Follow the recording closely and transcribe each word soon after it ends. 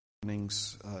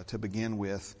To begin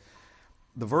with.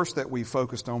 The verse that we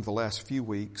focused on for the last few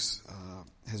weeks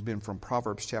has been from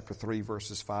Proverbs chapter 3,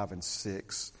 verses 5 and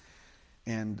 6.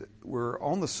 And we're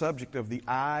on the subject of the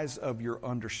eyes of your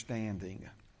understanding.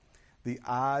 The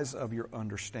eyes of your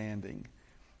understanding.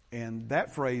 And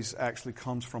that phrase actually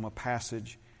comes from a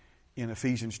passage in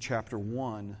Ephesians chapter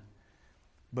 1.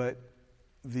 But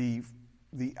the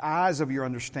eyes of your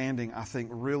understanding, I think,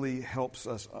 really helps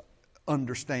us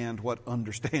understand what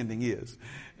understanding is.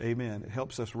 Amen. It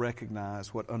helps us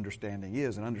recognize what understanding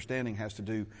is. And understanding has to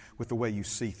do with the way you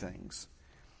see things.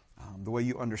 The way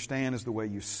you understand is the way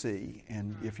you see.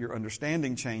 And if your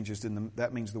understanding changes, then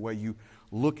that means the way you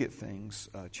look at things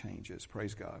changes.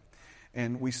 Praise God.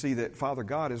 And we see that Father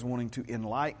God is wanting to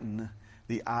enlighten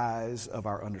the eyes of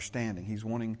our understanding. He's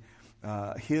wanting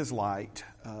His light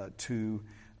to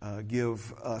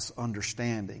give us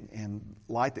understanding. And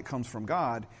light that comes from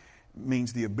God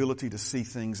means the ability to see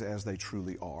things as they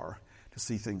truly are. To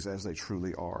see things as they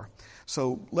truly are.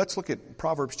 So let's look at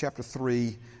Proverbs chapter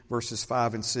 3, verses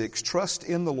 5 and 6. Trust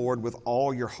in the Lord with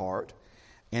all your heart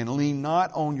and lean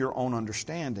not on your own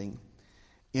understanding.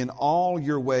 In all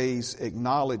your ways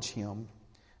acknowledge Him,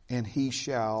 and He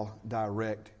shall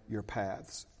direct your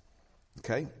paths.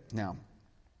 Okay? Now,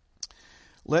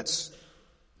 let's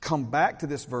come back to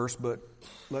this verse, but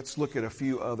let's look at a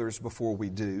few others before we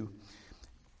do.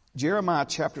 Jeremiah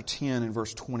chapter 10 and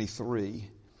verse 23,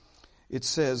 it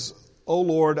says, O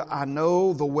Lord, I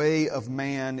know the way of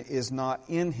man is not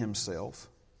in himself.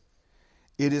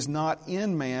 It is not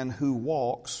in man who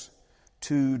walks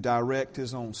to direct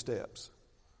his own steps.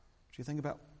 Do you think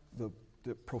about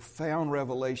the profound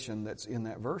revelation that's in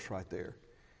that verse right there?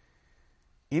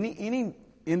 Any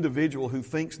individual who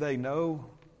thinks they know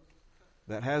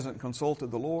that hasn't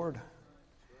consulted the Lord,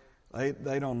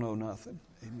 they don't know nothing.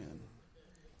 Amen.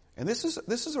 And this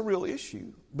is a real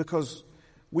issue because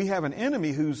we have an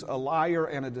enemy who's a liar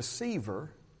and a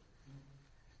deceiver.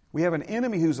 We have an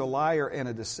enemy who's a liar and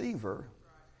a deceiver.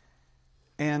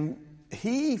 And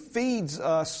he feeds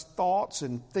us thoughts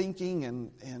and thinking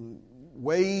and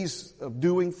ways of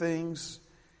doing things.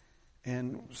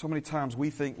 And so many times we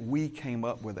think we came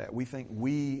up with that. We think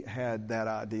we had that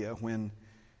idea when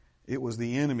it was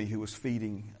the enemy who was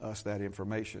feeding us that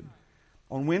information.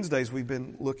 On Wednesdays, we've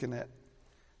been looking at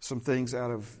some things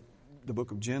out of the book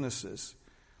of Genesis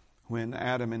when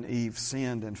Adam and Eve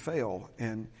sinned and fell.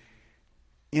 And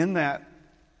in that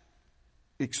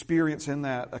experience, in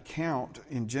that account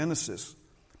in Genesis,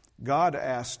 God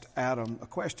asked Adam a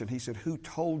question. He said, who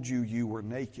told you you were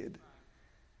naked?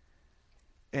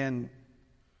 And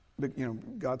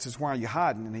God says, why are you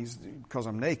hiding? And he's, because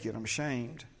I'm naked, I'm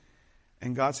ashamed.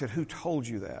 And God said, who told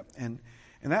you that? And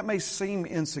that may seem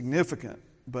insignificant,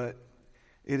 but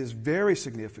it is very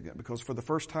significant because for the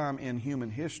first time in human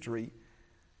history,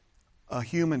 a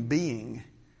human being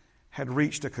had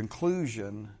reached a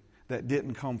conclusion that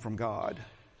didn't come from God.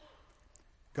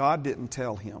 God didn't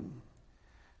tell him.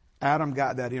 Adam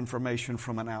got that information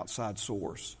from an outside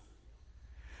source.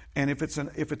 And if it's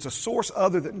a source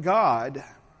other than God,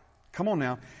 come on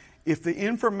now, if the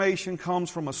information comes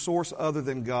from a source other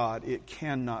than God, it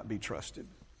cannot be trusted.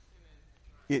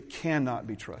 It cannot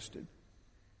be trusted.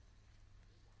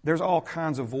 There's all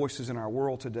kinds of voices in our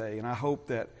world today, and I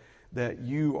hope that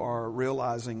you are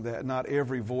realizing that not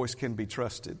every voice can be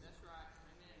trusted.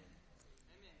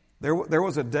 There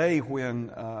was a day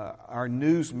when our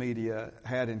news media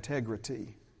had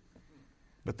integrity,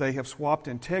 but they have swapped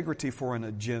integrity for an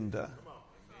agenda.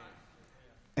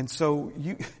 And so,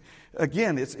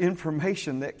 again, it's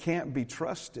information that can't be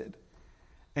trusted.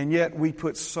 And yet we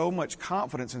put so much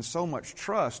confidence and so much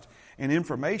trust in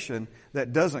information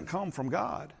that doesn't come from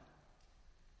God.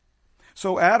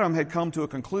 So Adam had come to a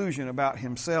conclusion about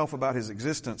himself, about his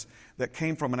existence, that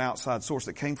came from an outside source,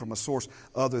 that came from a source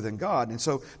other than God. And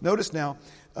so notice now,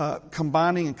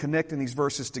 combining and connecting these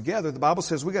verses together, the Bible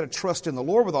says we got to trust in the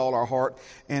Lord with all our heart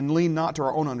and lean not to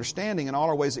our own understanding. In all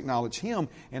our ways acknowledge Him,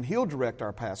 and He'll direct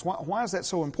our paths. Why is that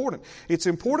so important? It's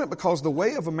important because the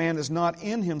way of a man is not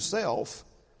in himself.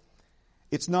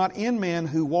 It's not in man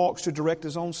who walks to direct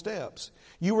his own steps.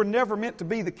 You were never meant to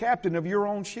be the captain of your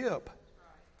own ship.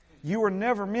 You were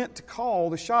never meant to call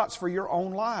the shots for your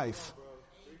own life.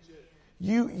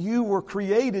 You were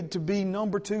created to be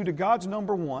number two to God's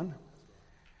number one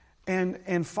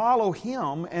and follow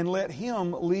Him and let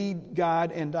Him lead,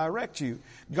 guide, and direct you.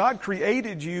 God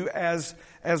created you as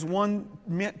one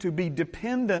meant to be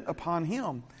dependent upon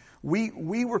Him.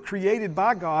 We were created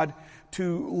by God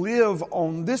to live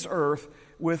on this earth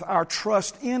with our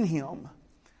trust in Him,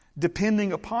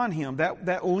 depending upon Him.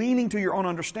 That leaning to your own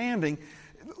understanding,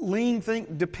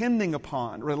 depending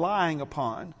upon, relying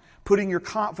upon, putting your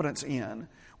confidence in.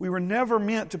 We were never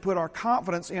meant to put our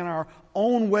confidence in our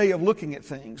own way of looking at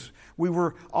things. We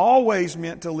were always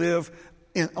meant to live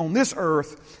on this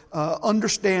earth,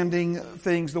 understanding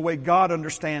things the way God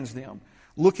understands them,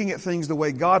 looking at things the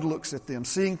way God looks at them,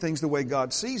 seeing things the way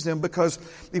God sees them. Because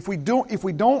if we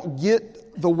don't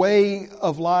get the way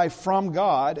of life from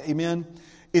God, amen,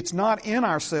 it's not in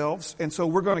ourselves, and so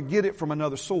we're going to get it from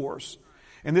another source.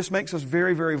 And this makes us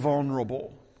very, very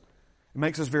vulnerable. It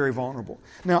makes us very vulnerable.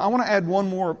 Now, I want to add one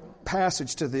more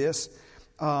passage to this,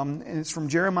 and it's from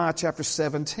Jeremiah chapter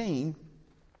 17,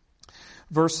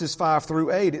 verses 5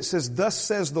 through 8. It says, "Thus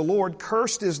says the Lord,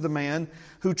 cursed is the man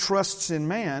who trusts in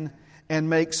man and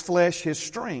makes flesh his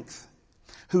strength,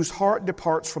 whose heart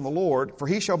departs from the Lord. For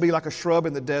he shall be like a shrub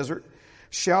in the desert,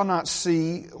 shall not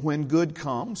see when good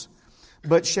comes,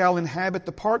 but shall inhabit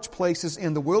the parched places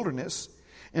in the wilderness,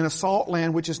 in a salt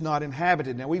land which is not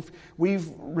inhabited." Now,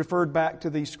 we've referred back to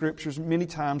these scriptures many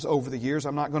times over the years.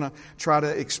 I'm not going to try to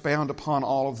expound upon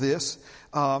all of this.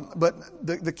 But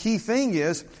the key thing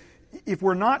is, if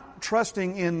we're not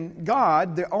trusting in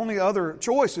God, the only other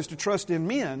choice is to trust in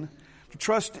men. To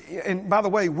trust, and by the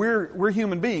way, we're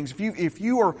human beings. If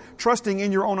you are trusting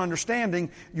in your own understanding,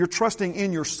 you're trusting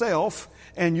in yourself,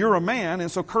 and you're a man, and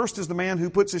so cursed is the man who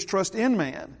puts his trust in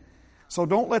man. So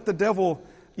don't let the devil,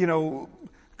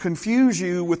 confuse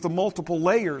you with the multiple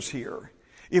layers here.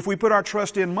 If we put our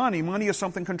trust in money, money is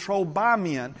something controlled by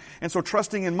men. And so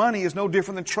trusting in money is no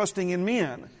different than trusting in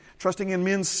men, trusting in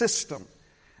men's system.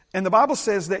 And the Bible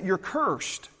says that you're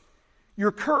cursed.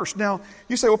 You're cursed. Now,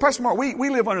 you say, well, Pastor Mark, we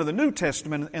live under the New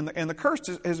Testament and the curse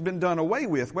has been done away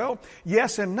with. Well,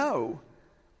 yes and no.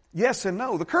 Yes and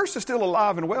no. The curse is still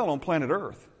alive and well on planet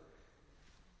Earth.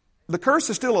 The curse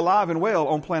is still alive and well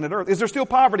on planet Earth. Is there still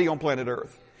poverty on planet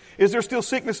Earth? Is there still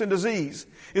sickness and disease?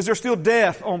 Is there still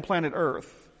death on planet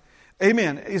Earth?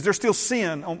 Amen. Is there still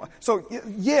sin? So,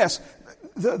 yes,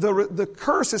 the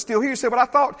curse is still here. You say, but I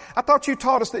thought you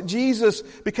taught us that Jesus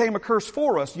became a curse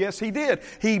for us. Yes, He did.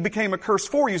 He became a curse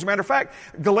for you. As a matter of fact,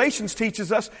 Galatians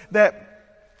teaches us that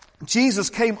Jesus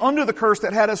came under the curse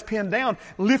that had us pinned down,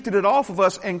 lifted it off of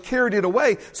us, and carried it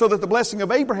away so that the blessing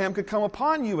of Abraham could come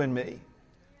upon you and me.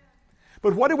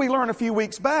 But what did we learn a few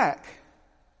weeks back?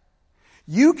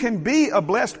 You can be a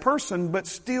blessed person, but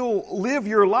still live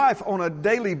your life on a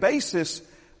daily basis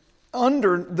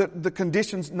under the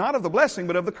conditions, not of the blessing,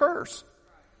 but of the curse.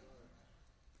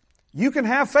 You can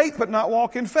have faith, but not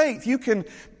walk in faith. You can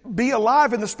be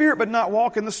alive in the Spirit, but not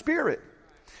walk in the Spirit.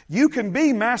 You can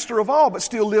be master of all, but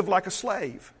still live like a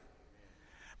slave.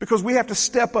 Because we have to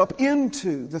step up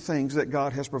into the things that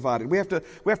God has provided. We have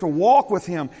to walk with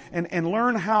Him and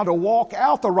learn how to walk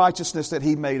out the righteousness that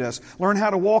He made us. Learn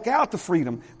how to walk out the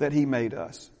freedom that He made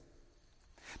us.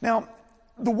 Now,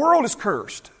 the world is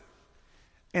cursed.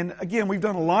 And again, we've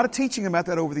done a lot of teaching about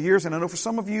that over the years. And I know for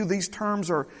some of you, these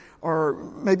terms are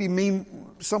maybe mean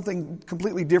something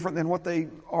completely different than what they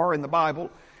are in the Bible.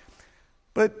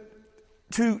 But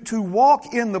to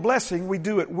walk in the blessing, we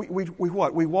do it. We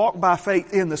what? We walk by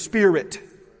faith in the Spirit.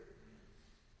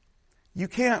 You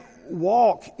can't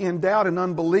walk in doubt and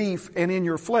unbelief and in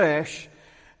your flesh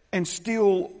and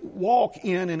still walk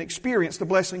in and experience the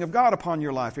blessing of God upon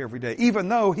your life every day, even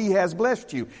though He has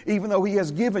blessed you, even though He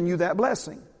has given you that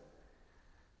blessing.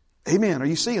 Amen. Are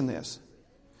you seeing this?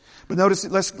 But notice,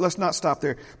 let's not stop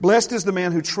there. Blessed is the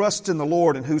man who trusts in the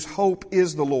Lord and whose hope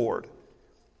is the Lord.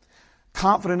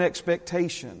 Confident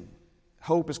expectation.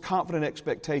 Hope is confident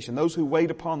expectation. Those who wait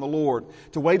upon the Lord.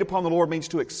 To wait upon the Lord means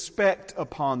to expect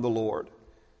upon the Lord.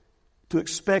 To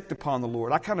expect upon the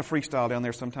Lord. I kind of freestyle down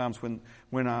there sometimes when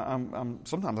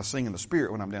sometimes I sing in the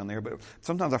Spirit when I'm down there, but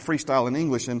sometimes I freestyle in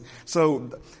English. And so,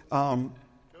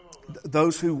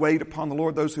 those who wait upon the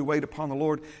Lord, those who wait upon the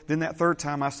Lord. Then that third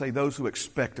time I say those who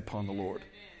expect upon the Lord.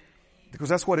 Because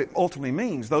that's what it ultimately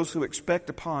means. Those who expect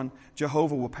upon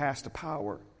Jehovah will pass to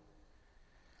power.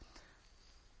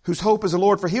 Whose hope is the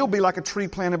Lord, for He'll be like a tree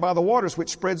planted by the waters, which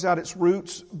spreads out its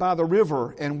roots by the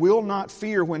river, and will not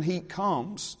fear when heat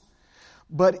comes.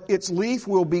 But its leaf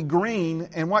will be green,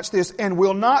 and watch this, and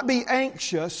will not be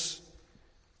anxious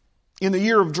in the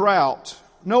year of drought.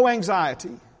 No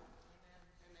anxiety.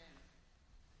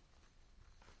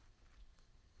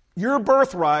 Your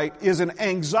birthright is an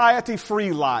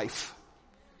anxiety-free life.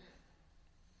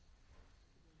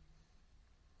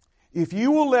 If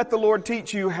you will let the Lord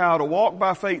teach you how to walk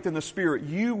by faith in the Spirit,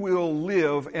 you will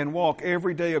live and walk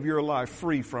every day of your life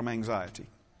free from anxiety.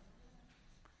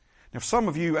 Now, for some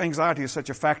of you, anxiety is such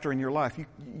a factor in your life,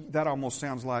 that almost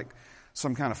sounds like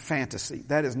some kind of fantasy.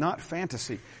 That is not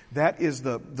fantasy. That is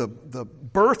the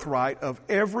birthright of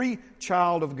every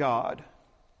child of God.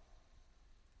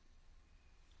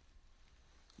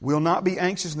 Will not be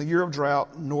anxious in the year of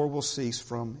drought, nor will cease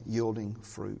from yielding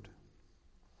fruit.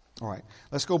 All right,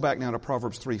 let's go back now to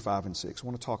Proverbs 3, 5, and 6. I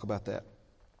want to talk about that.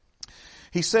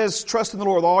 He says, trust in the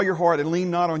Lord with all your heart and lean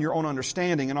not on your own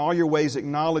understanding. In all your ways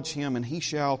acknowledge Him and He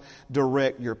shall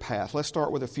direct your path. Let's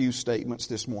start with a few statements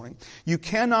this morning. You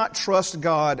cannot trust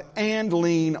God and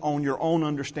lean on your own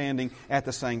understanding at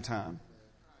the same time.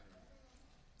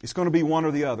 It's going to be one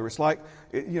or the other. It's like,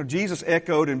 Jesus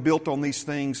echoed and built on these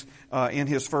things in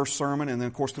His first sermon and then,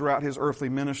 of course, throughout His earthly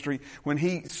ministry when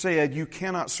He said, you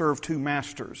cannot serve two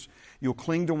masters. You'll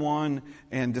cling to one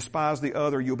and despise the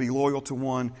other. You'll be loyal to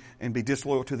one and be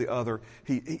disloyal to the other.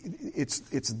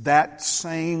 It's that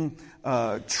same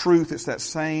truth. It's that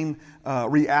same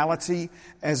reality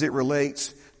as it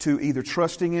relates to either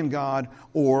trusting in God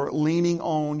or leaning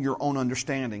on your own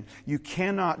understanding. You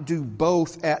cannot do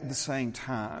both at the same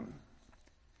time.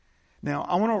 Now,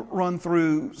 I want to run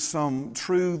through some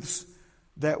truths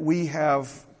that we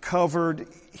have covered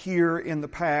here in the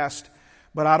past,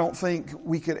 but I don't think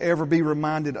we could ever be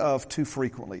reminded of too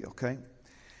frequently, okay?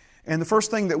 And the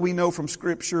first thing that we know from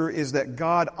Scripture is that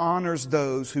God honors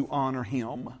those who honor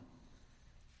Him.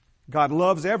 God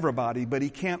loves everybody, but He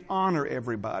can't honor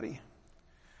everybody.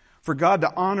 For God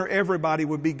to honor everybody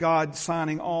would be God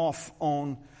signing off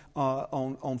on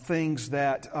things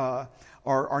that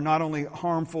are not only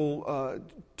harmful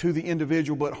to the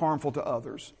individual, but harmful to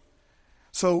others.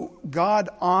 So God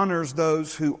honors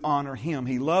those who honor Him.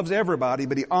 He loves everybody,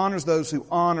 but He honors those who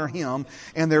honor Him.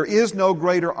 And there is no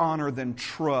greater honor than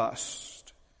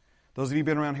trust. Those of you who've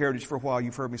been around Heritage for a while,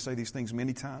 you've heard me say these things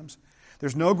many times.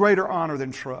 There's no greater honor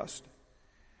than trust.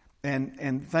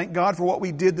 And thank God for what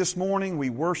we did this morning. We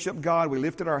worshiped God. We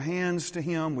lifted our hands to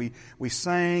Him. We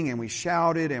sang and we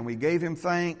shouted and we gave Him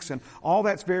thanks. And all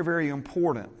that's very, very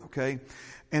important, okay?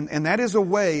 And that is a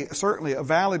way, certainly a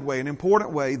valid way, an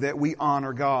important way that we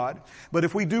honor God. But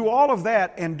if we do all of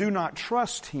that and do not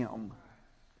trust Him,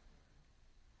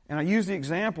 and I use the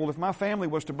example, if my family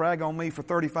was to brag on me for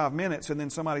 35 minutes and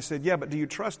then somebody said, yeah, but do you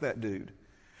trust that dude?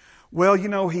 Well,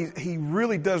 he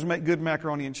really does make good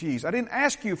macaroni and cheese. I didn't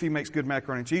ask you if he makes good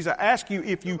macaroni and cheese. I asked you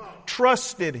if you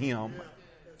trusted him.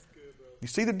 You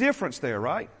see the difference there,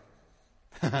 right?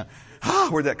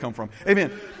 Where'd that come from?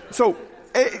 Amen. So,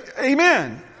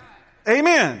 amen.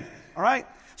 Amen. All right?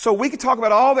 So we could talk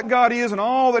about all that God is and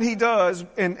all that He does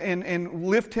and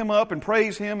lift Him up and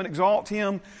praise Him and exalt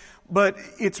Him, but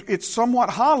it's somewhat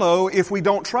hollow if we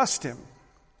don't trust Him.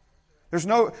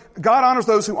 God honors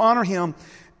those who honor Him.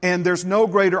 And there's no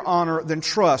greater honor than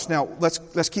trust. Now,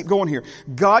 let's keep going here.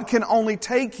 God can only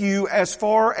take you as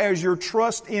far as your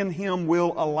trust in Him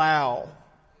will allow.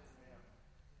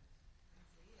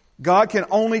 God can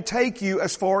only take you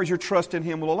as far as your trust in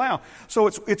Him will allow. So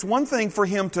it's one thing for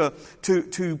Him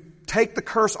to take the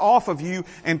curse off of you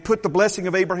and put the blessing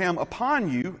of Abraham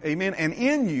upon you, amen, and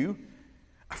in you.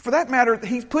 For that matter,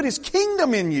 He's put His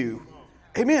kingdom in you.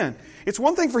 Amen. It's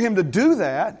one thing for Him to do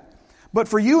that. But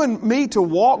for you and me to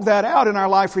walk that out in our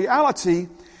life reality,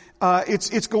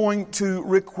 it's going to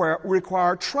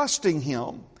require trusting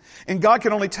Him. And God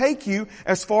can only take you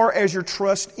as far as your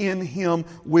trust in Him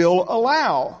will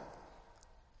allow.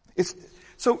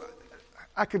 So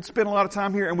I could spend a lot of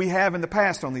time here, and we have in the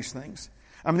past on these things.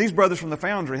 I mean, these brothers from the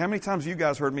Foundry, how many times have you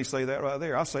guys heard me say that right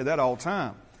there? I say that all the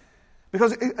time.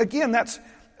 Because, again, that's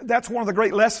one of the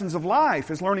great lessons of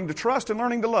life, is learning to trust and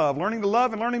learning to love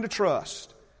and learning to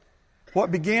trust. What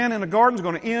began in a garden is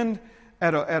going to end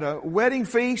at a wedding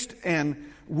feast,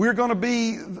 and we're going to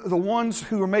be the ones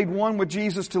who are made one with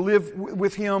Jesus to live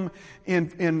with Him in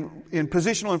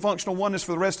positional and functional oneness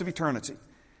for the rest of eternity.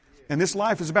 And this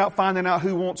life is about finding out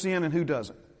who wants in and who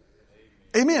doesn't.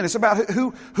 Amen. It's about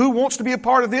who wants to be a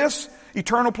part of this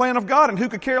eternal plan of God and who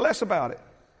could care less about it.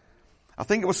 I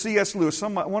think it was C.S. Lewis,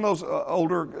 one of those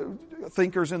older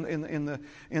thinkers in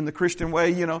the Christian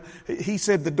way. He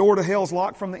said the door to hell is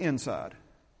locked from the inside.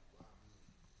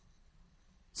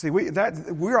 See,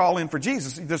 we're all in for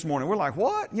Jesus this morning. We're like,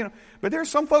 what? But there's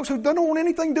some folks who don't want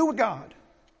anything to do with God.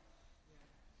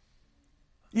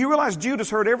 You realize Judas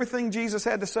heard everything Jesus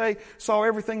had to say, saw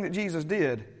everything that Jesus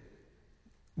did,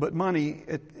 but money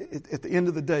at the end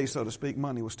of the day, so to speak,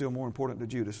 money was still more important to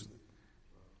Judas.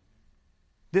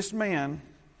 This man,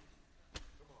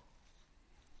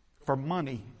 for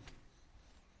money,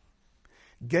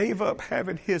 gave up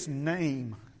having his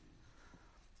name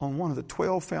on one of the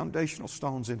 12 foundational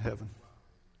stones in heaven.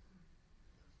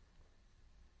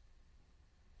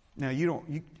 Now, you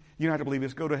don't have to believe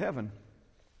this, go to heaven.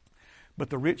 But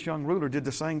the rich young ruler did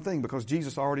the same thing because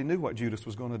Jesus already knew what Judas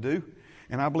was going to do.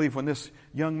 And I believe when this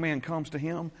young man comes to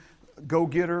him,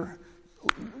 go-getter,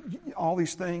 all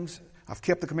these things, I've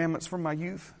kept the commandments from my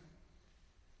youth.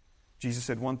 Jesus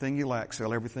said, one thing you lack,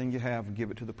 sell everything you have and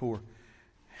give it to the poor.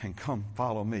 And come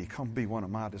follow me. Come be one of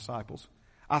my disciples.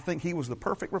 I think he was the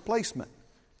perfect replacement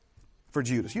for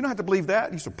Judas. You don't have to believe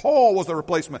that. You said Paul was the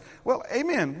replacement. Well,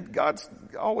 amen. God's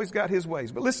always got his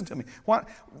ways. But listen to me.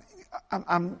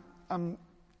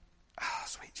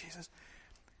 Sweet Jesus.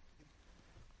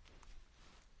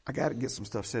 I got to get some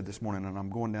stuff said this morning, and I'm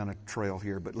going down a trail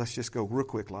here, but let's just go real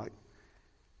quick. Like,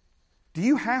 do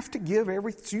you have to give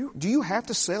everything? Do you have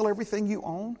to sell everything you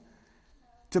own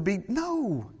to be?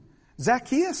 No.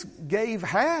 Zacchaeus gave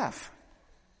half.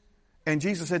 And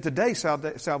Jesus said, today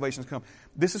salvation's come.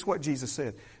 This is what Jesus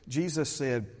said. Jesus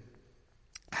said,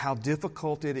 how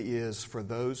difficult it is for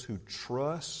those who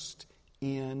trust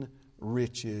in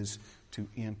riches to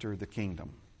enter the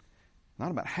kingdom. Not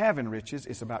about having riches,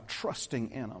 it's about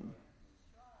trusting in them.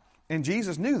 And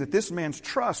Jesus knew that this man's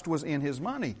trust was in his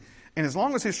money. And as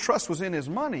long as his trust was in his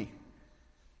money,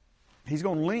 he's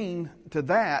going to lean to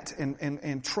that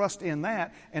and trust in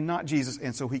that and not Jesus.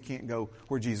 And so he can't go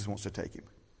where Jesus wants to take him.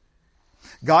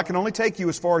 God can only take you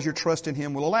as far as your trust in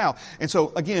Him will allow. And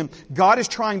so, again, God is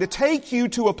trying to take you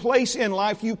to a place in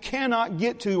life you cannot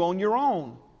get to on your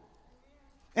own.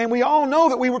 And we all know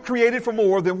that we were created for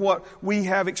more than what we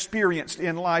have experienced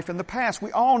in life in the past.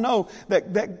 We all know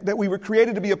that we were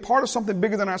created to be a part of something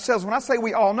bigger than ourselves. When I say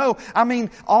we all know, I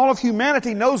mean all of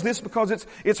humanity knows this because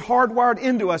it's hardwired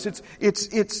into us.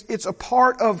 It's a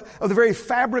part of the very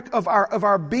fabric of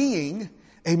our being.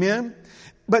 Amen.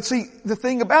 But see, the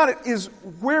thing about it is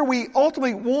where we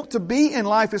ultimately want to be in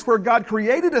life is where God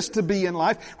created us to be in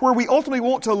life. Where we ultimately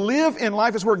want to live in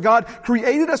life is where God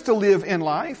created us to live in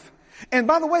life. And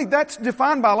by the way, that's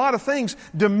defined by a lot of things.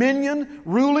 Dominion,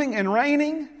 ruling and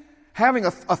reigning, having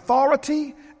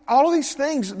authority, all of these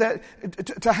things that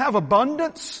to have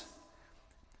abundance.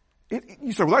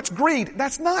 You say, well, that's greed.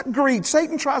 That's not greed.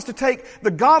 Satan tries to take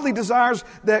the godly desires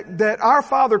that our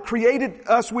Father created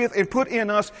us with and put in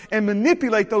us and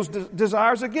manipulate those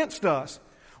desires against us.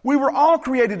 We were all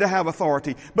created to have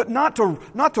authority, but not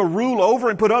to rule over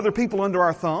and put other people under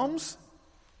our thumbs.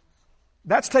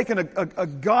 That's taken a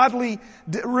godly...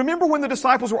 Remember when the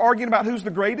disciples were arguing about who's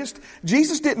the greatest?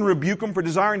 Jesus didn't rebuke them for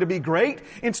desiring to be great.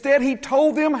 Instead, He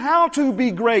told them how to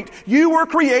be great. You were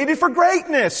created for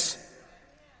greatness.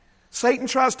 Satan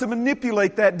tries to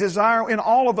manipulate that desire in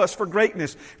all of us for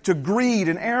greatness to greed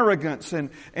and arrogance and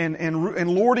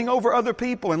lording over other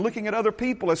people and looking at other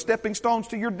people as stepping stones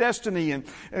to your destiny. And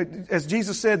as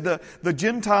Jesus said, the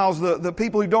Gentiles, the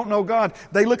people who don't know God,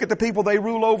 they look at the people they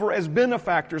rule over as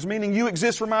benefactors, meaning you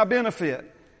exist for my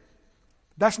benefit.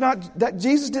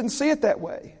 Jesus didn't see it that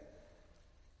way.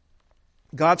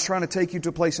 God's trying to take you to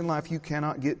a place in life you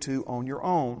cannot get to on your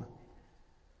own.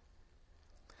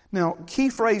 Now, key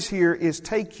phrase here is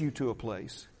take you to a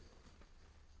place.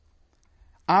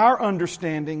 Our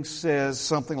understanding says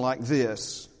something like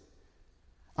this.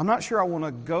 I'm not sure I want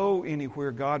to go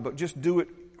anywhere, God, but just do it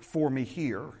for me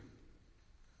here.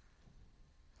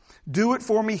 Do it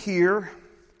for me here.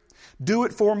 Do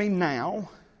it for me now.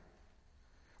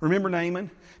 Remember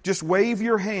Naaman? Just wave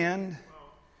your hand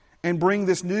and bring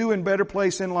this new and better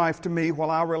place in life to me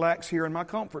while I relax here in my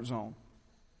comfort zone.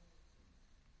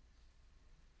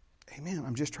 Amen.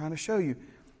 I'm just trying to show you.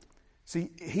 See,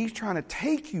 He's trying to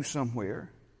take you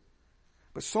somewhere.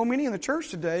 But so many in the church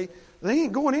today, they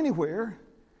ain't going anywhere.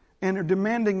 And they're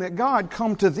demanding that God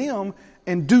come to them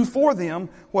and do for them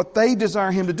what they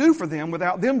desire Him to do for them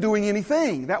without them doing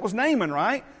anything. That was Naaman,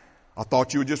 right? I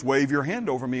thought you would just wave your hand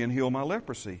over me and heal my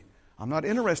leprosy. I'm not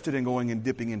interested in going and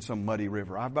dipping in some muddy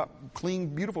river. I've got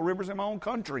clean, beautiful rivers in my own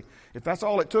country. If that's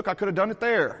all it took, I could have done it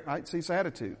there. Right? See, it's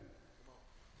attitude.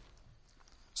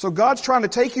 So God's trying to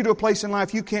take you to a place in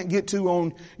life you can't get to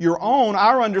on your own.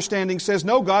 Our understanding says,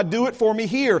 no, God, do it for me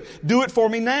here. Do it for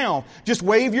me now. Just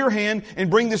wave your hand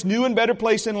and bring this new and better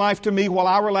place in life to me while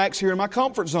I relax here in my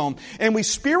comfort zone. And we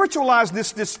spiritualize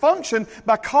this dysfunction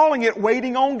by calling it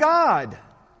waiting on God.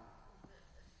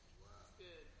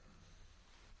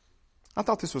 I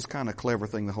thought this was kind of a clever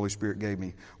thing the Holy Spirit gave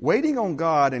me. Waiting on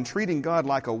God and treating God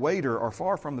like a waiter are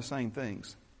far from the same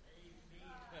things.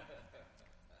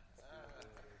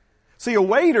 See, a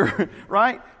waiter,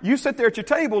 right? You sit there at your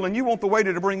table and you want the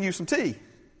waiter to bring you some tea.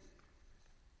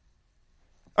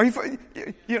 Are you know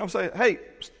what I'm saying? Hey,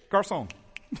 garçon.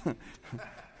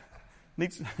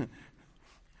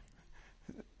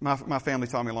 My family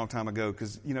taught me a long time ago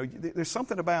because, there's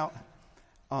something about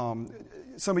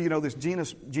Some of you know this.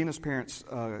 Gina's parents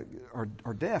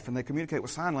are deaf, and they communicate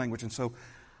with sign language. And so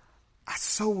I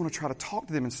so want to try to talk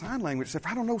to them in sign language, except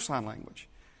I don't know sign language.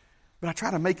 But I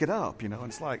try to make it up, and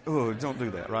it's like, oh, don't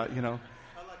do that, right? I like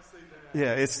to say that.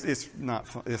 Yeah, it's not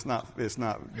fun. It's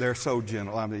not. They're so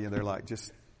gentle. I mean, they're like,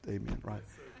 just amen, right?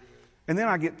 So and then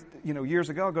I get, years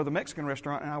ago, I go to the Mexican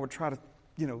restaurant, and I would try to,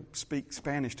 speak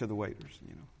Spanish to the waiters,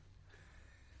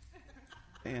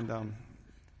 And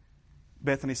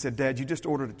Bethany said, Dad, you just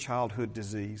ordered a childhood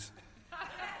disease.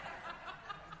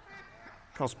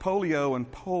 Because polio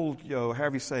and polio,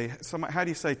 however you say, how do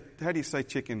you say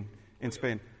chicken in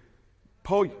Spain?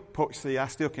 See, I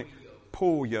still can't.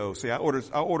 Polio. See, I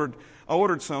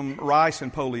ordered some rice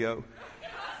and polio,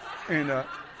 and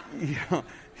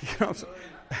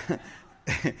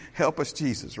help us,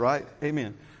 Jesus, right?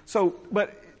 Amen. So,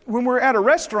 but when we're at a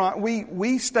restaurant,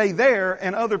 we stay there,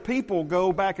 and other people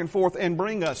go back and forth and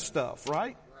bring us stuff,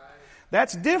 right?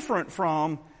 That's different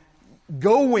from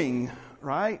going,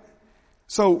 right?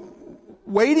 So,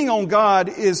 waiting on God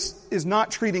is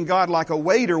not treating God like a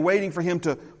waiter, waiting for Him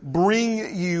to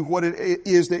bring you what it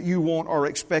is that you want or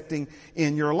expecting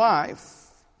in your life.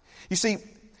 You see,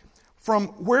 from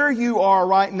where you are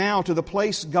right now to the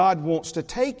place God wants to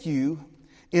take you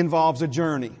involves a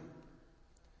journey.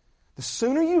 The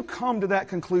sooner you come to that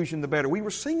conclusion, the better. We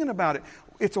were singing about it.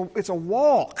 It's a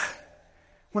walk.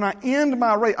 When I end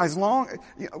my race,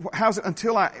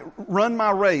 until I run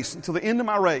my race, until the end of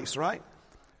my race, right?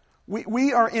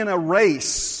 We are in a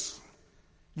race.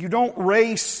 You don't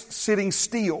race sitting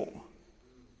still.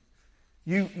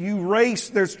 You race.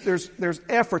 There's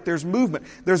effort. There's movement.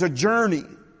 There's a journey.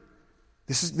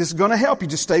 This is going to help you.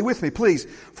 Just stay with me, please.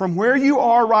 From where you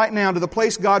are right now to the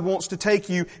place God wants to take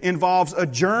you involves a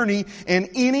journey, and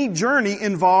any journey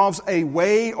involves a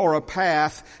way or a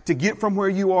path to get from where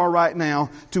you are right now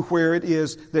to where it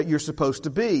is that you're supposed to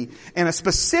be. And a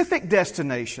specific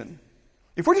destination.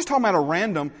 If we're just talking about a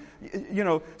random,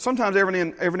 sometimes every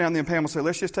now and then Pam will say,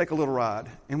 let's just take a little ride.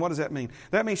 And what does that mean?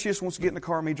 That means she just wants to get in the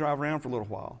car and me drive around for a little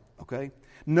while. Okay?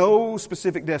 No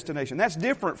specific destination. That's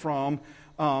different from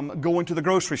going to the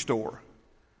grocery store.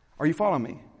 Are you following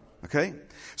me? Okay?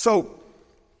 So,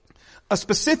 a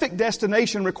specific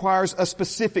destination requires a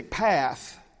specific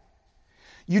path.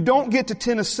 You don't get to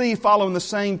Tennessee following the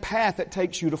same path that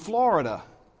takes you to Florida.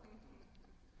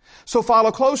 So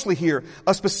follow closely here.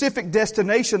 A specific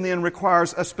destination then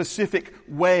requires a specific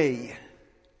way.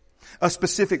 A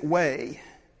specific way.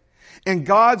 And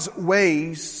God's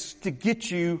ways to get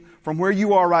you from where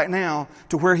you are right now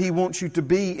to where He wants you to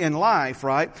be in life,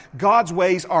 right? God's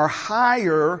ways are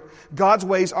higher. God's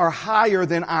ways are higher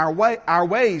than our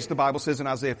ways, the Bible says in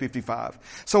Isaiah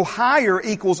 55. So higher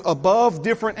equals above,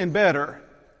 different, and better.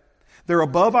 They're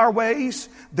above our ways,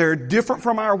 they're different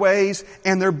from our ways,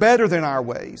 and they're better than our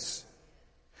ways.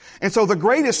 And so the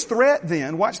greatest threat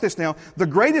then, watch this now, the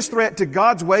greatest threat to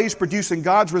God's ways producing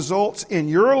God's results in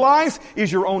your life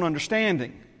is your own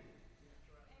understanding.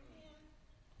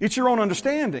 It's your own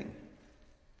understanding.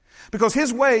 Because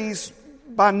His ways,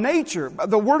 by nature,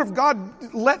 the Word of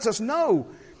God lets us know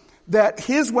that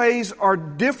His ways are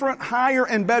different, higher,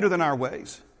 and better than our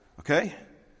ways. Okay?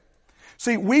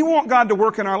 See, we want God to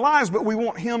work in our lives, but we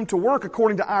want Him to work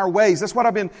according to our ways. That's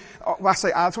what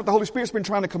that's what the Holy Spirit's been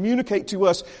trying to communicate to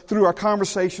us through our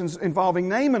conversations involving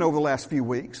Naaman over the last few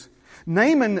weeks.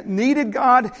 Naaman needed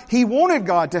God. He wanted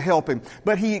God to help him,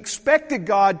 but he expected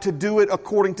God to do it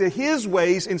according to his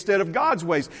ways instead of God's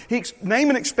ways.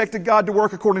 Naaman expected God to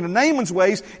work according to Naaman's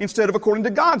ways instead of according to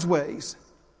God's ways.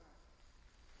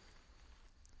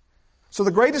 So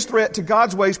the greatest threat to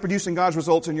God's ways producing God's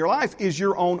results in your life is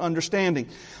your own understanding.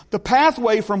 The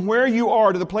pathway from where you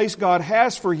are to the place God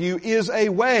has for you is a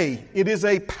way. It is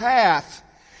a path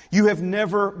you have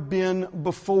never been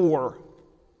before.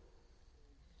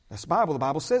 That's the Bible. The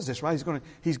Bible says this, right?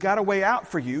 He's got a way out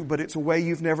for you, but it's a way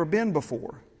you've never been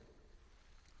before.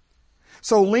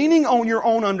 So leaning on your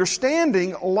own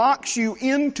understanding locks you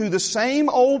into the same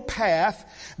old path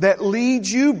that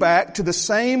leads you back to the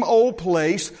same old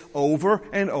place over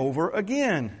and over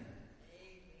again.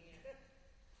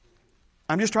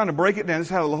 I'm just trying to break it down. This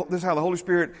is how the Holy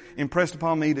Spirit impressed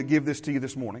upon me to give this to you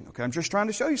this morning. Okay, I'm just trying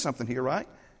to show you something here, right?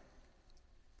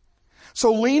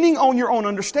 So leaning on your own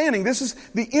understanding,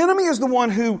 the enemy is the one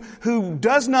who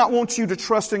does not want you to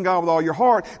trust in God with all your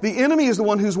heart. The enemy is the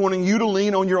one who's wanting you to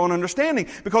lean on your own understanding.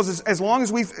 Because as long as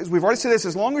we've already said this,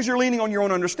 as long as you're leaning on your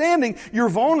own understanding, you're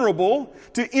vulnerable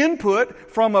to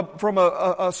input from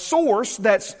a source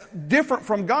that's different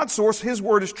from God's source. His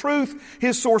word is truth.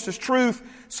 His source is truth.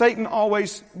 Satan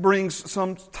always brings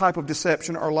some type of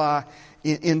deception or lie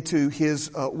into his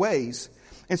ways.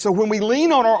 And so when we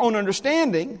lean on our own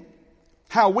understanding,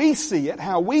 how we see it,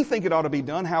 how we think it ought to be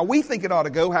done, how we think it ought to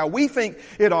go, how we think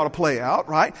it ought to play out,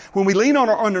 right? When we lean on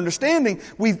our own understanding,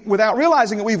 without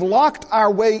realizing it, we've locked our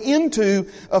way into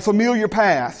a familiar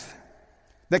path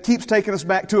that keeps taking us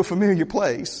back to a familiar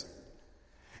place.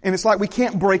 And it's like we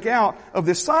can't break out of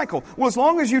this cycle. Well, as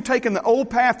long as you've taken the old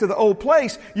path to the old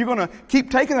place, you're going to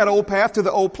keep taking that old path to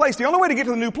the old place. The only way to get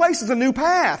to the new place is a new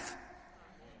path.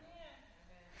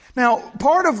 Now,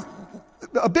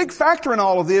 a big factor in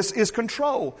all of this is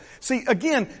control. See,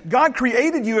 again, God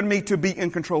created you and me to be in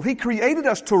control. He created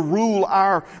us to rule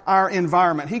our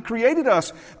environment. He created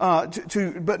us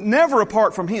but never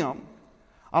apart from Him.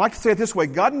 I like to say it this way.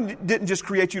 God didn't just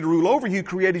create you to rule over you. He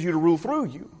created you to rule through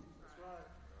you.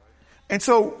 And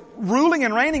so, ruling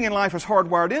and reigning in life is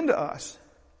hardwired into us.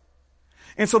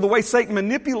 And so the way Satan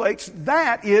manipulates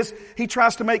that is he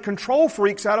tries to make control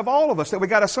freaks out of all of us. That we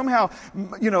got to somehow,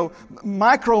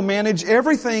 micromanage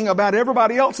everything about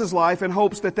everybody else's life in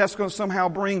hopes that that's going to somehow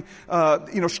bring,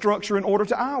 structure and order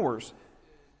to ours.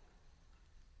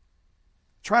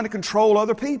 Trying to control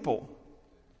other people.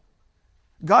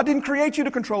 God didn't create you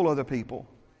to control other people.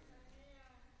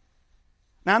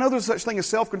 Now I know there's such thing as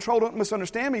self-control, don't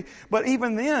misunderstand me, but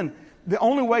even then, the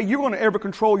only way you're going to ever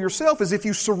control yourself is if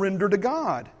you surrender to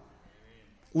God.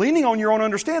 Leaning on your own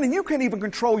understanding, you can't even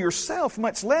control yourself,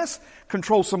 much less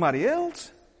control somebody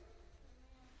else.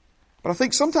 But I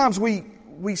think sometimes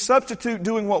we substitute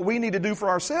doing what we need to do for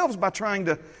ourselves by trying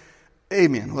to,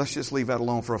 amen, let's just leave that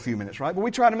alone for a few minutes, right? But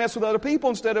we try to mess with other people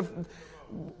instead of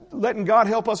letting God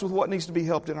help us with what needs to be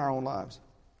helped in our own lives.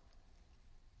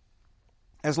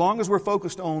 As long as we're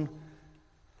focused on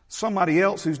somebody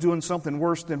else who's doing something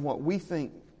worse than what we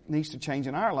think needs to change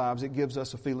in our lives, it gives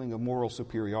us a feeling of moral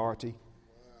superiority.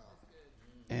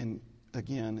 And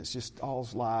again, it's just all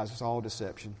lies, it's all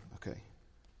deception. Okay.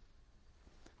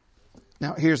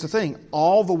 Now, here's the thing.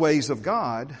 All the ways of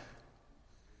God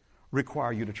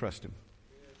require you to trust Him.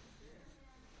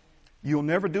 You'll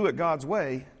never do it God's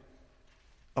way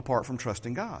apart from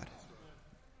trusting God.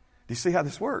 Do you see how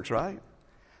this works, right?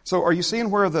 So are you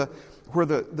seeing where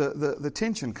the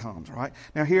tension comes, right?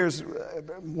 Now here's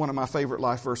one of my favorite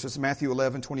life verses, Matthew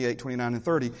 11, 28, 29, and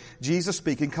 30. Jesus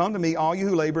speaking, "Come to me, all you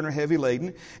who labor and are heavy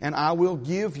laden, and I will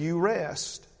give you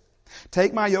rest.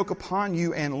 Take my yoke upon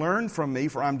you and learn from me,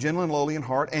 for I'm gentle and lowly in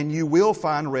heart, and you will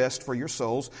find rest for your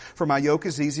souls. For my yoke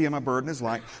is easy and my burden is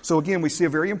light." So again, we see a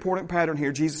very important pattern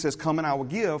here. Jesus says, come and I will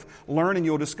give, learn and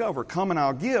you'll discover. Come and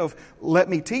I'll give, let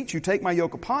me teach you, take my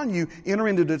yoke upon you, enter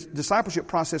into the discipleship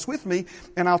process with me,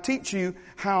 and I'll teach you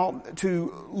how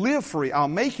to live free. I'll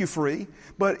make you free,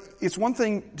 but it's one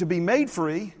thing to be made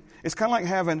free. It's kind of like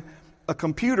having a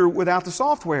computer without the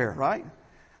software, right?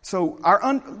 So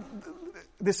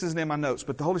this isn't in my notes,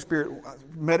 but the Holy Spirit,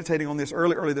 meditating on this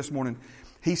early this morning,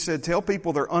 He said, tell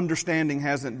people their understanding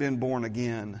hasn't been born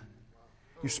again.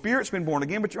 Your spirit's been born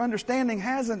again, but your understanding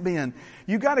hasn't been.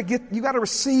 You got to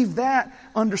receive that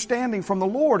understanding from the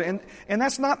Lord. And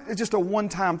that's not just a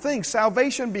one-time thing.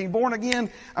 Salvation, being born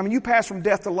again, I mean, you pass from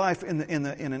death to life in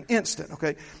an instant,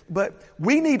 okay? But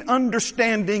we need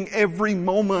understanding every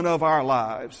moment of our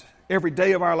lives. Every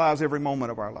day of our lives, every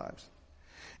moment of our lives.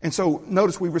 And so,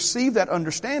 notice we receive that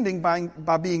understanding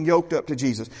by being yoked up to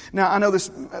Jesus. Now, I know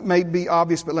this may be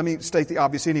obvious, but let me state the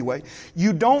obvious anyway.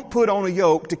 You don't put on a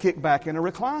yoke to kick back in a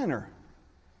recliner.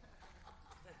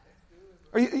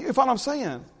 You follow what I'm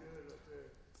saying?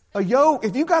 A yoke,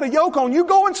 if you got a yoke on, you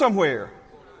going somewhere.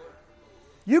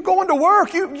 You going to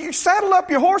work. You saddle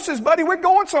up your horses, buddy. We're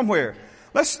going somewhere.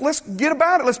 Let's get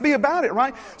about it. Let's be about it,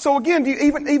 right? So again, do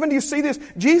you see this?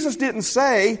 Jesus didn't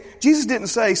say,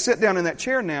 sit down in that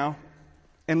chair now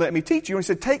and let me teach you. He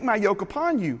said, take my yoke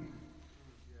upon you.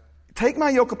 Take my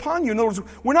yoke upon you. In other words,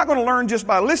 we're not going to learn just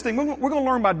by listening. We're going to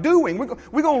learn by doing.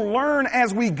 We're going to learn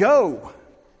as we go.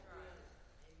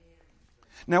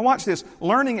 Now watch this.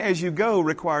 Learning as you go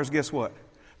requires, guess what?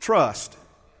 Trust.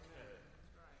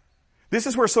 This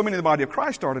is where so many of the body of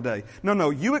Christ are today.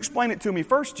 No, you explain it to me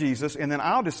first, Jesus, and then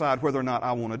I'll decide whether or not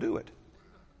I want to do it.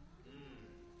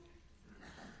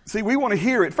 See, we want to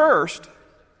hear it first.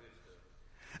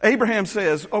 Abraham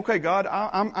says, okay, God,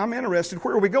 I'm interested.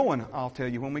 Where are we going? I'll tell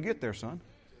you when we get there, son.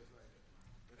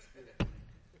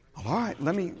 All right,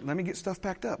 let me get stuff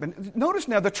packed up. And notice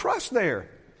now the trust there.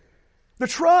 The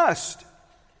trust.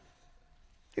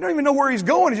 You don't even know where he's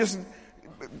going. It's just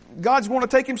God's want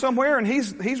to take him somewhere, and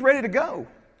he's ready to go.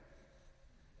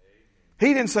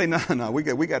 He didn't say, no, we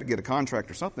got to get a contract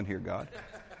or something here, God.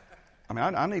 I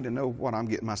mean, I need to know what I'm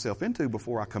getting myself into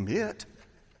before I commit.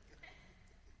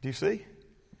 Do you see?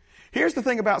 Here's the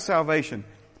thing about salvation.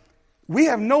 We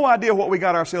have no idea what we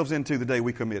got ourselves into the day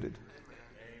we committed.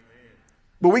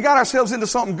 But we got ourselves into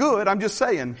something good. I'm just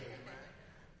saying.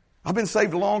 I've been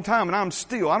saved a long time and I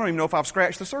don't even know if I've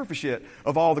scratched the surface yet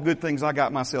of all the good things I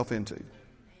got myself into.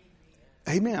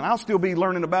 Amen. I'll still be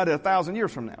learning about it 1,000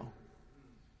 years from now.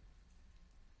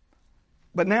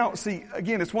 But now, see,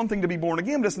 again, it's one thing to be born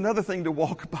again, but it's another thing to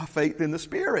walk by faith in the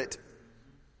Spirit.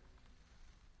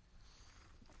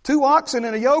 2 oxen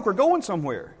and a yoke are going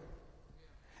somewhere.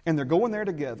 And they're going there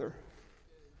together.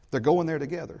 They're going there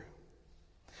together.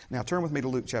 Now turn with me to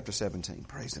Luke chapter 17.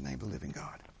 Praise the name of the living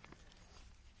God.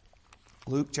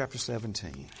 Luke chapter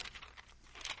 17.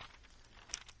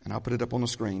 And I'll put it up on the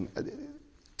screen.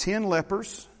 10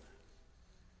 lepers.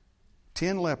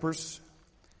 10 lepers.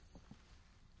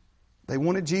 They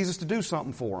wanted Jesus to do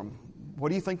something for them. What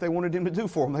do you think they wanted him to do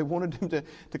for them? They wanted him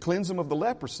to cleanse them of the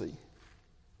leprosy.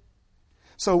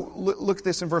 So look at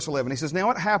this in verse 11. He says,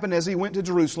 "Now it happened as he went to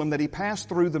Jerusalem that he passed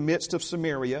through the midst of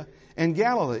Samaria and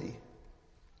Galilee."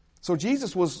 So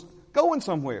Jesus was going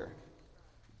somewhere.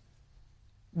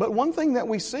 But one thing that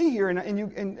we see here,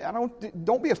 and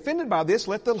don't be offended by this,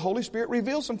 let the Holy Spirit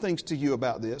reveal some things to you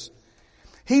about this.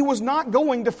 He was not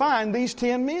going to find these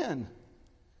 10 men.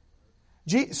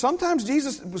 Sometimes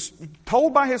Jesus was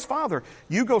told by his Father,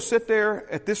 you go sit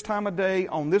there at this time of day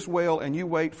on this well and you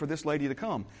wait for this lady to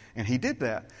come. And he did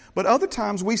that. But other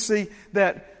times we see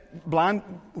that blind,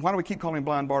 why do we keep calling him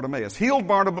blind Bartimaeus? Healed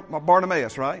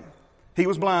Bartimaeus, right? He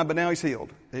was blind, but now he's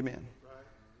healed. Amen.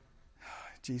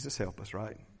 Jesus help us,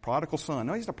 right? Prodigal son.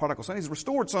 No, he's not a prodigal son. He's a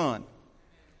restored son.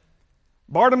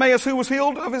 Bartimaeus, who was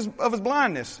healed of his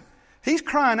blindness. He's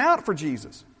crying out for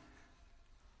Jesus.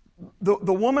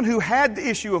 The woman who had the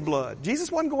issue of blood.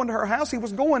 Jesus wasn't going to her house. He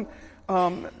was going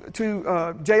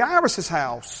to Jairus'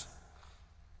 house.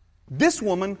 This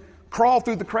woman crawled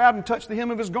through the crowd and touched the hem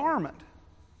of his garment.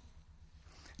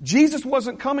 Jesus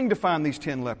wasn't coming to find these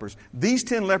 10 lepers. These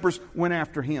 10 lepers went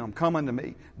after him. Come unto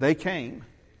me. They came.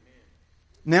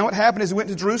 Now it happened as he went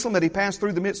to Jerusalem that he passed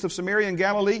through the midst of Samaria and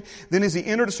Galilee. Then as he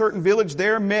entered a certain village,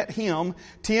 there met him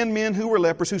 10 men who were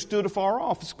lepers who stood afar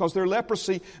off, because their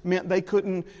leprosy meant they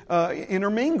couldn't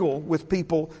intermingle with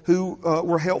people who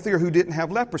were healthy or who didn't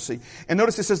have leprosy. And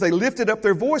notice it says they lifted up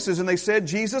their voices and they said,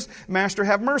 "Jesus, Master,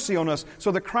 have mercy on us."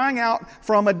 So they're crying out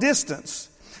from a distance.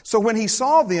 So when he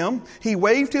saw them, he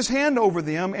waved his hand over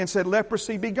them and said,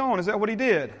 "Leprosy be gone." Is that what he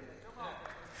did?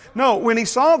 No, when he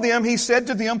saw them, he said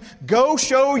to them, "Go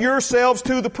show yourselves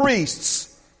to the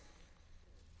priests."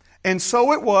 And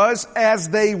so it was, as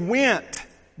they went,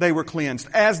 they were cleansed.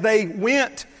 As they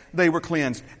went, they were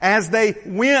cleansed. As they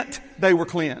went, they were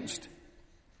cleansed.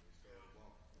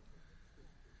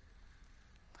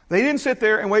 They didn't sit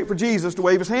there and wait for Jesus to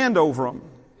wave his hand over them.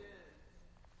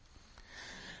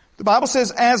 The Bible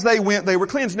says, as they went, they were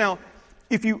cleansed. Now,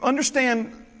 if you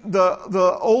understand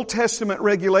the Old Testament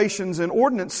regulations and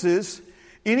ordinances,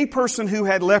 any person who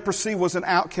had leprosy was an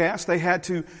outcast. They had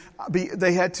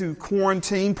to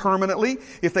quarantine permanently.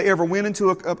 If they ever went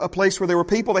into a place where there were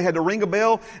people, they had to ring a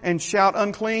bell and shout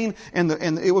unclean, and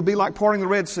it would be like parting the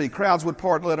Red Sea. Crowds would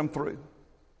part and let them through.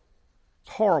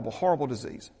 It's horrible, horrible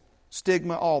disease.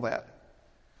 Stigma, all that.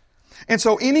 And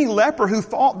so any leper who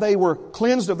thought they were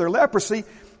cleansed of their leprosy,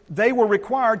 they were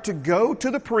required to go to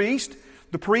the priest.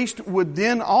 The priest would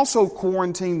then also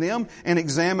quarantine them and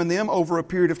examine them over a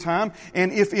period of time.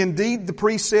 And if indeed the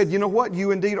priest said, "You know what,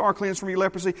 you indeed are cleansed from your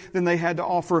leprosy," then they had to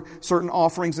offer certain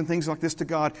offerings and things like this to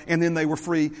God. And then they were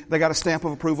free. They got a stamp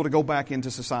of approval to go back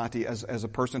into society as a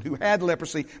person who had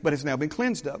leprosy but has now been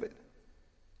cleansed of it.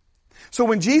 So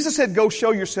when Jesus said, "Go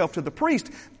show yourself to the priest,"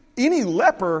 any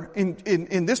leper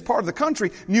in this part of the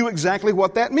country knew exactly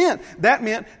what that meant. That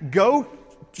meant go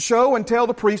show and tell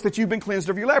the priest that you've been cleansed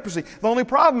of your leprosy. The only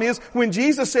problem is, when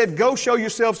Jesus said, "Go show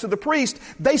yourselves to the priest,"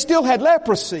 they still had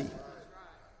leprosy.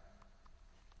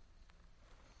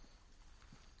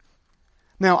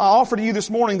 Now, I offer to you this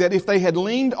morning that if they had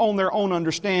leaned on their own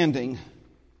understanding,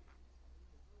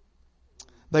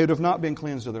 they would have not been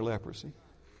cleansed of their leprosy.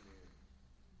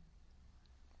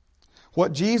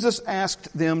 What Jesus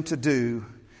asked them to do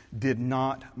did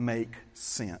not make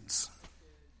sense.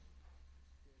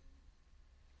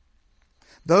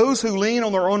 Those who lean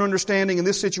on their own understanding in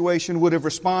this situation would have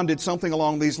responded something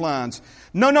along these lines.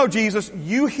 No, Jesus,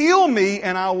 you heal me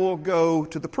and I will go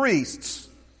to the priests.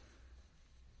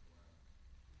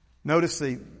 Notice,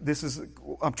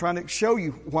 I'm trying to show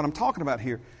you what I'm talking about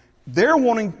here. They're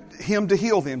wanting him to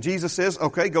heal them. Jesus says,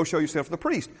 "Okay, go show yourself to the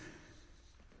priest."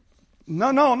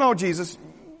 No, Jesus.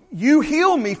 You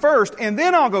heal me first, and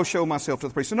then I'll go show myself to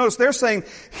the priest. So notice they're saying,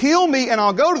 "Heal me and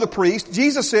I'll go to the priest."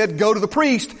 Jesus said, "Go to the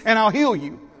priest and I'll heal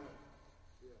you."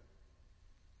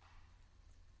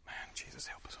 Jesus,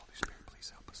 help us. Holy Spirit, please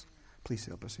help us. Please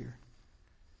help us here.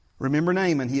 Remember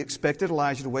Naaman. He expected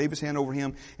Elijah to wave his hand over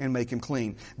him and make him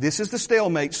clean. This is the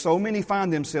stalemate so many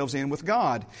find themselves in with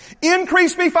God.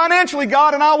 Increase me financially,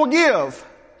 God, and I will give.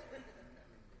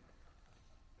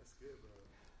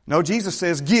 No, Jesus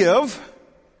says, give,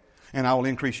 and I will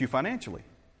increase you financially.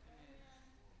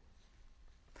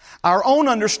 Our own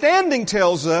understanding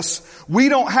tells us we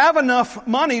don't have enough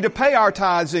money to pay our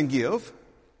tithes and give.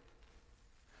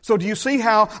 So do you see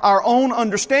how our own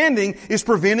understanding is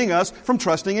preventing us from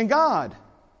trusting in God?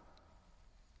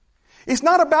 It's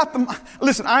not about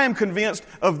listen, I am convinced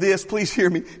of this. Please hear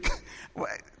me.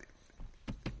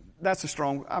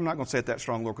 I'm not going to say it that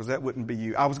strong, Lord, because that wouldn't be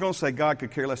you. I was going to say God could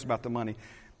care less about the money.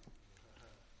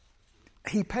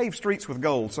 He paved streets with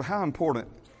gold, so how important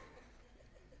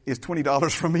is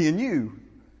 $20 from me and you?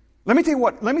 Let me tell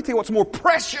you what's more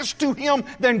precious to Him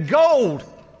than gold.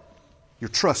 Your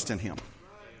trust in Him.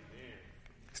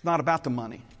 It's not about the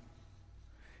money.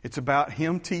 It's about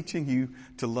Him teaching you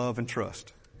to love and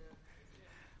trust.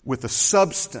 With the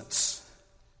substance.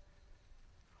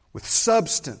 With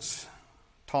substance.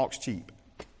 Talk's cheap.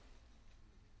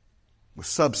 With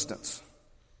substance.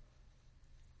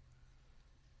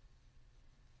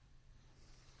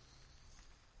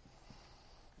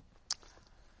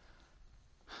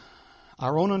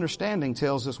 Our own understanding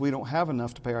tells us we don't have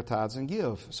enough to pay our tithes and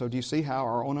give. So do you see how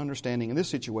our own understanding in this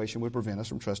situation would prevent us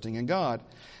from trusting in God?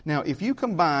 Now, if you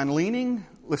combine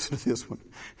listen to this one.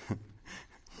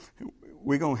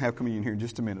 We're going to have communion here in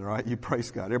just a minute, all right? You praise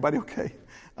God. Everybody okay?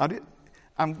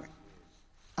 I'm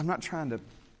not trying to,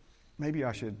 maybe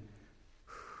I should,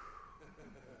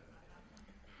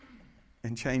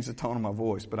 and change the tone of my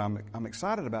voice, but I'm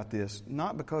excited about this,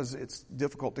 not because it's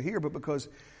difficult to hear, but because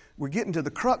we're getting to the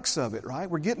crux of it, right?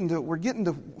 We're getting to,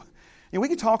 we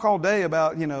can talk all day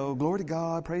about, glory to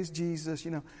God, praise Jesus,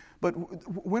 but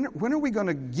when are we going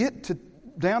to get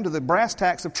down to the brass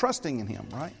tacks of trusting in Him,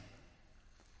 right?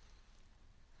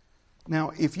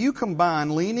 Now, if you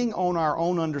combine leaning on our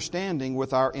own understanding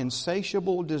with our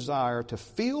insatiable desire to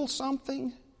feel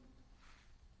something,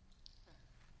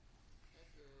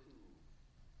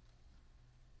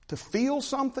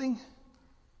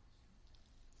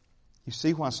 you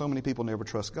see why so many people never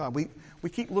trust God. We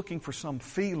keep looking for some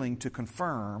feeling to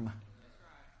confirm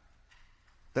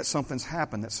that something's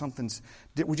happened, it's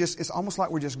almost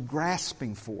like we're just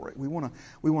grasping for it. We want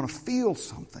to feel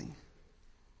something.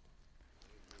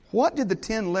 What did the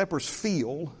 10 lepers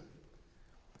feel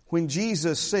when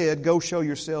Jesus said, go show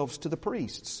yourselves to the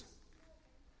priests?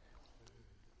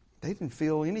 They didn't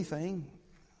feel anything.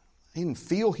 They didn't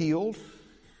feel healed.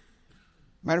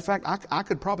 Matter of fact, I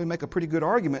could probably make a pretty good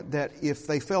argument that if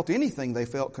they felt anything, they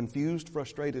felt confused,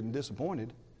 frustrated, and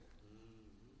disappointed.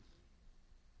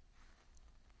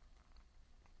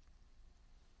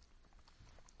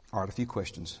 All right, a few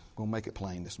questions. We'll make it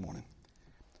plain this morning.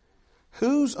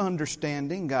 Whose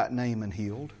understanding got Naaman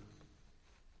healed?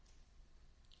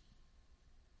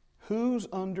 Whose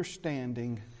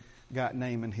understanding got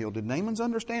Naaman healed? Did Naaman's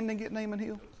understanding get Naaman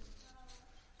healed?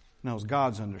 No, it was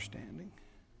God's understanding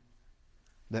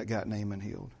that got Naaman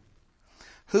healed.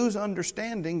 Whose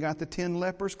understanding got the 10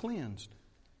 lepers cleansed?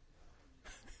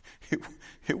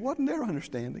 It wasn't their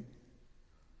understanding.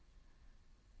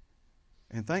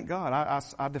 And thank God,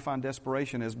 I define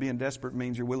desperation as being desperate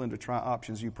means you're willing to try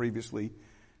options you previously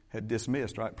had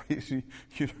dismissed, right?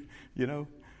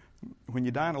 When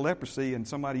you die in a leprosy and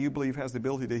somebody you believe has the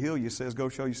ability to heal you says, go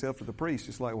show yourself to the priest,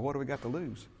 it's like, well, what do we got to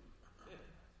lose?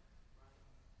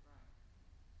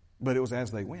 But it was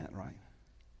as they went, right?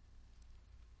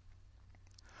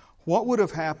 What would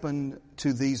have happened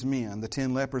to these men, the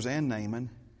 10 lepers and Naaman,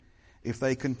 if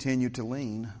they continued to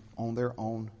lean on their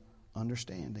own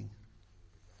understanding?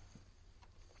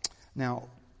 Now,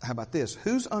 how about this?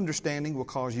 Whose understanding will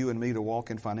cause you and me to walk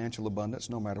in financial abundance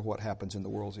no matter what happens in the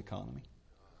world's economy?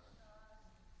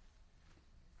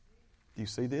 Do you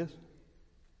see this? Do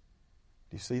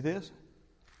you see this?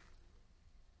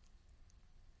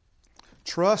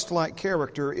 Trust, like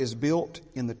character, is built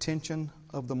in the tension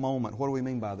of the moment. What do we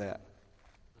mean by that?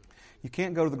 You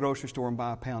can't go to the grocery store and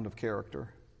buy a pound of character.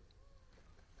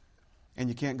 And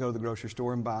you can't go to the grocery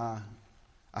store and buy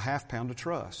a half pound of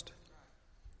trust.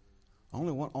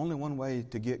 Only one way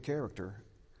to get character,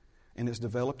 and it's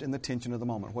developed in the tension of the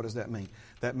moment. What does that mean?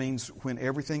 That means when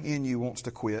everything in you wants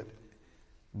to quit,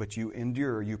 but you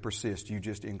endure, you persist, you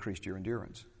just increased your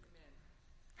endurance.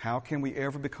 How can we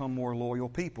ever become more loyal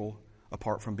people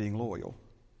apart from being loyal?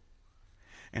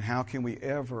 And how can we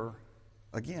ever,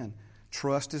 again,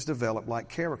 trust is developed like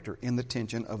character in the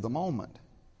tension of the moment.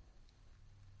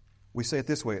 We say it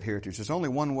this way at Heritage. There's only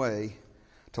one way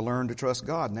to learn to trust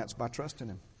God, and that's by trusting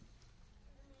Him.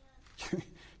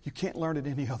 You can't learn it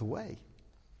any other way.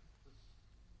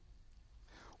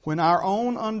 When our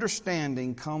own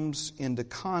understanding comes into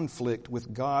conflict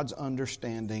with God's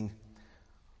understanding,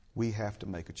 we have to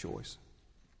make a choice.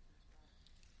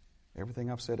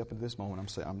 Everything I've said up to this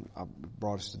moment, I've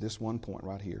brought us to this one point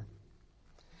right here.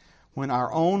 When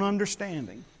our own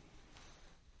understanding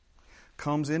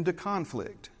comes into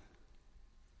conflict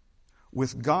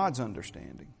with God's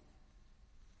understanding,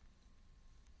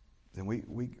 then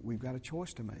we've got a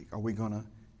choice to make. Are we going to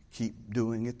keep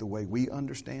doing it the way we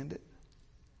understand it?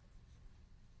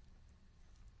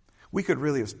 We could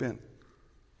really have spent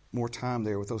more time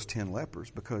there with those 10 lepers,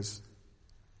 because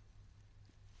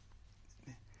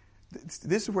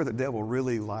this is where the devil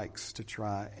really likes to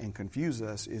try and confuse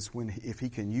us, is if he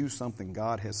can use something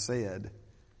God has said.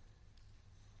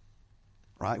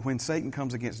 Right? When Satan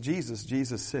comes against Jesus,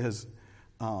 Jesus says,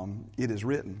 it is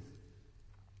written.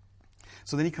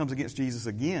 So then he comes against Jesus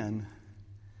again,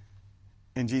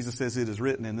 and Jesus says it is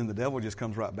written, and then the devil just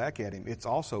comes right back at him. It's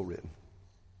also written.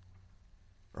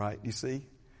 Right? You see?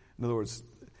 In other words,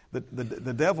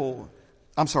 the devil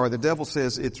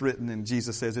says it's written, and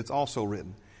Jesus says it's also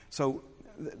written. So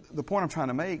the point I'm trying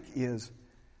to make is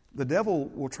the devil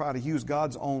will try to use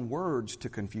God's own words to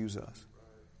confuse us.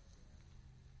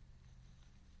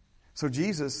 So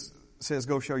Jesus says,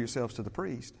 go show yourselves to the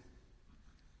priest.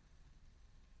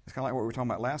 It's kind of like what we were talking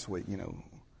about last week,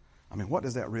 I mean, what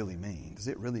does that really mean? Does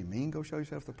it really mean go show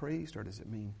yourself to the priest, or does it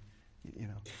mean,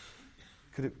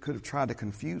 could have tried to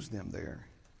confuse them there.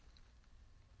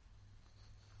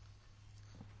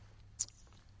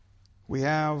 We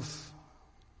have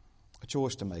a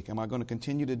choice to make. Am I going to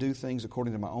continue to do things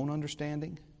according to my own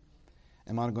understanding?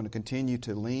 Am I going to continue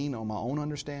to lean on my own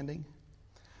understanding?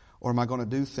 Or am I going to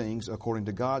do things according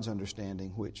to God's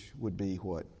understanding, which would be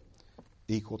what?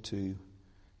 Equal to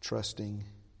trusting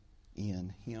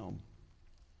in Him.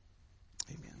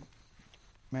 Amen.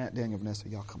 Matt, Daniel, Vanessa,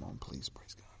 y'all come on, please.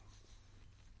 Praise God.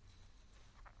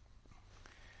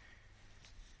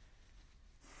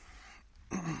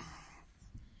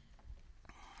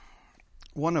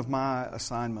 One of my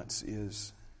assignments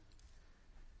is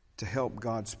to help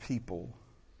God's people,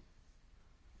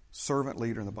 servant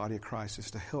leader in the body of Christ,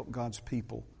 is to help God's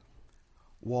people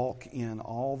walk in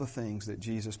all the things that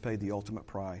Jesus paid the ultimate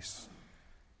price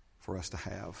for us to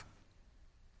have.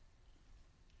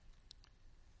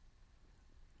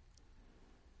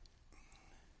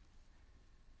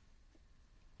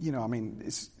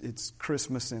 It's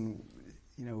Christmas, and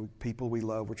people we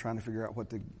love, we're trying to figure out what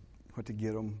to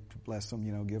get them, to bless them,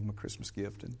 give them a Christmas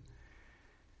gift.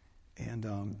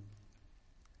 And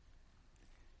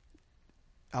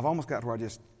I've almost got to where I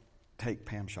just take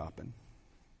Pam shopping.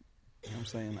 You know what I'm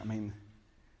saying? I mean,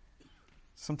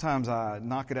 sometimes I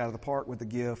knock it out of the park with the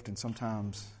gift, and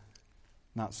sometimes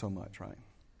not so much, right?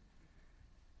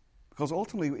 Because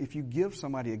ultimately, if you give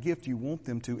somebody a gift, you want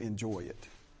them to enjoy it.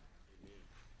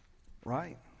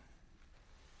 Right?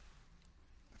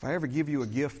 If I ever give you a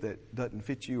gift that doesn't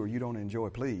fit you or you don't enjoy,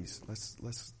 please,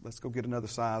 let's go get another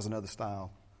size, another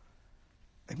style.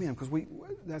 Amen. Because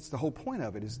that's the whole point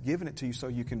of it, is giving it to you so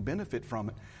you can benefit from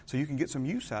it, so you can get some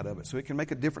use out of it, so it can make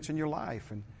a difference in your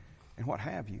life and what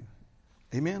have you.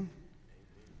 Amen.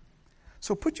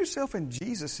 So put yourself in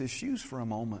Jesus' shoes for a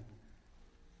moment.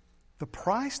 The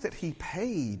price that He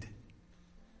paid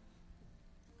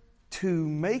to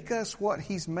make us what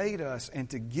He's made us and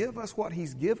to give us what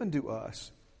He's given to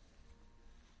us.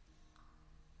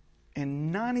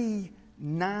 And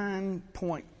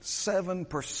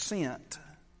 99.7%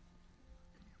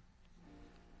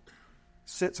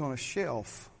 sits on a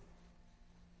shelf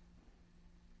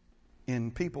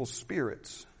in people's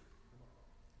spirits.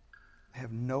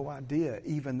 Have no idea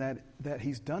even that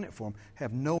He's done it for them.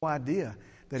 Have no idea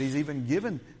that He's even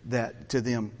given that to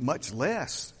them, much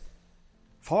less,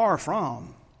 far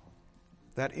from,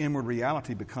 that inward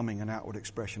reality becoming an outward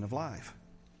expression of life.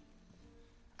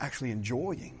 Actually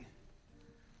enjoying.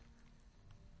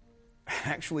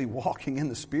 Actually walking in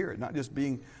the Spirit. Not just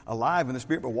being alive in the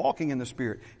Spirit, but walking in the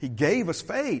Spirit. He gave us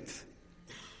faith.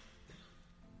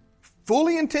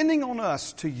 Fully intending on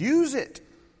us to use it.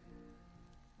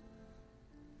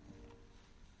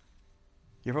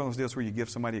 You ever one of those deals where you give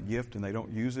somebody a gift and they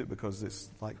don't use it because it's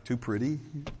like too pretty,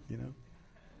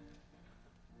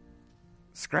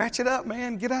 Scratch it up,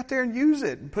 man. Get out there and use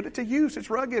it. And put it to use. It's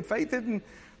rugged. Faith will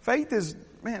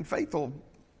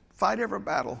fight every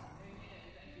battle.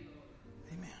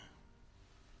 Amen.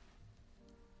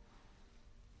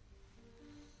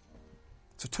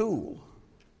 It's a tool.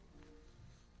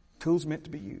 Tool's meant to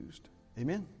be used.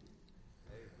 Amen.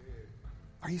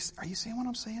 Are Are you seeing what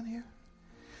I'm saying here?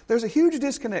 There's a huge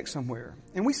disconnect somewhere.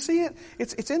 And we see it.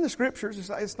 It's in the Scriptures.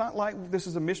 It's not like this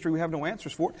is a mystery we have no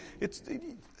answers for. It's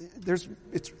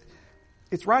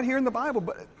right here in the Bible.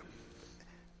 But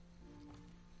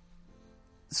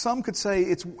some could say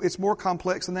it's more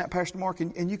complex than that, Pastor Mark,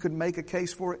 and you could make a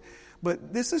case for it.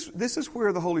 But this is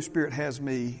where the Holy Spirit has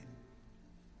me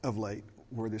of late,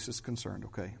 where this is concerned,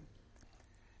 okay?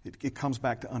 It comes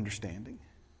back to understanding.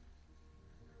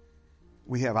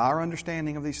 We have our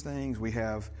understanding of these things. We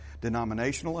have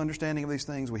denominational understanding of these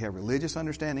things. We have religious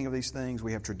understanding of these things.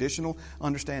 We have traditional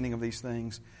understanding of these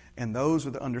things. And those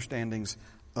are the understandings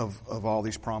of all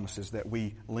these promises that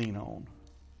we lean on.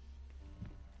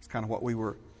 It's kind of what we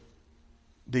were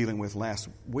dealing with last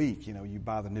week. You know, you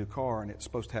buy the new car and it's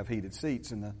supposed to have heated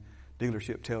seats, and the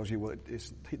dealership tells you, well,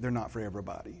 they're not for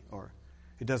everybody, or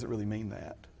it doesn't really mean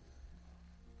that.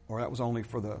 Or that was only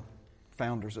for the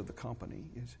founders of the company.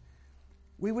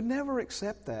 We would never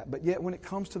accept that, but yet when it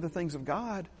comes to the things of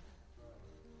God,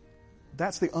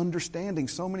 that's the understanding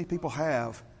so many people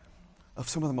have of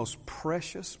some of the most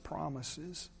precious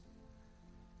promises,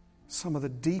 some of the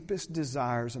deepest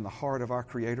desires in the heart of our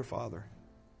Creator Father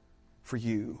for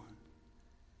you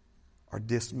are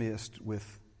dismissed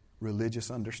with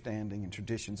religious understanding and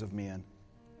traditions of men,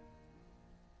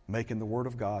 making the Word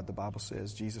of God, the Bible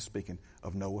says, Jesus speaking,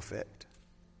 of no effect.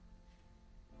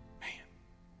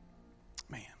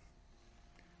 Man.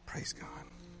 Praise God.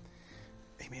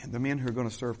 Amen. The men who are going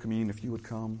to serve communion, if you would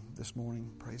come this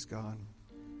morning, praise God.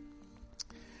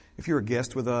 If you're a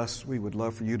guest with us, we would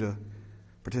love for you to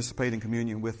participate in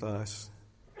communion with us.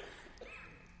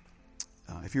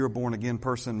 If you're a born-again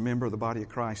person, member of the body of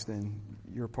Christ, then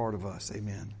you're a part of us.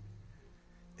 Amen.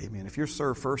 Amen. If you're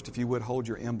served first, if you would hold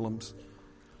your emblems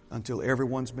until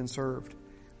everyone's been served,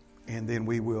 and then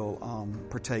we will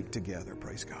partake together.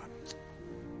 Praise God.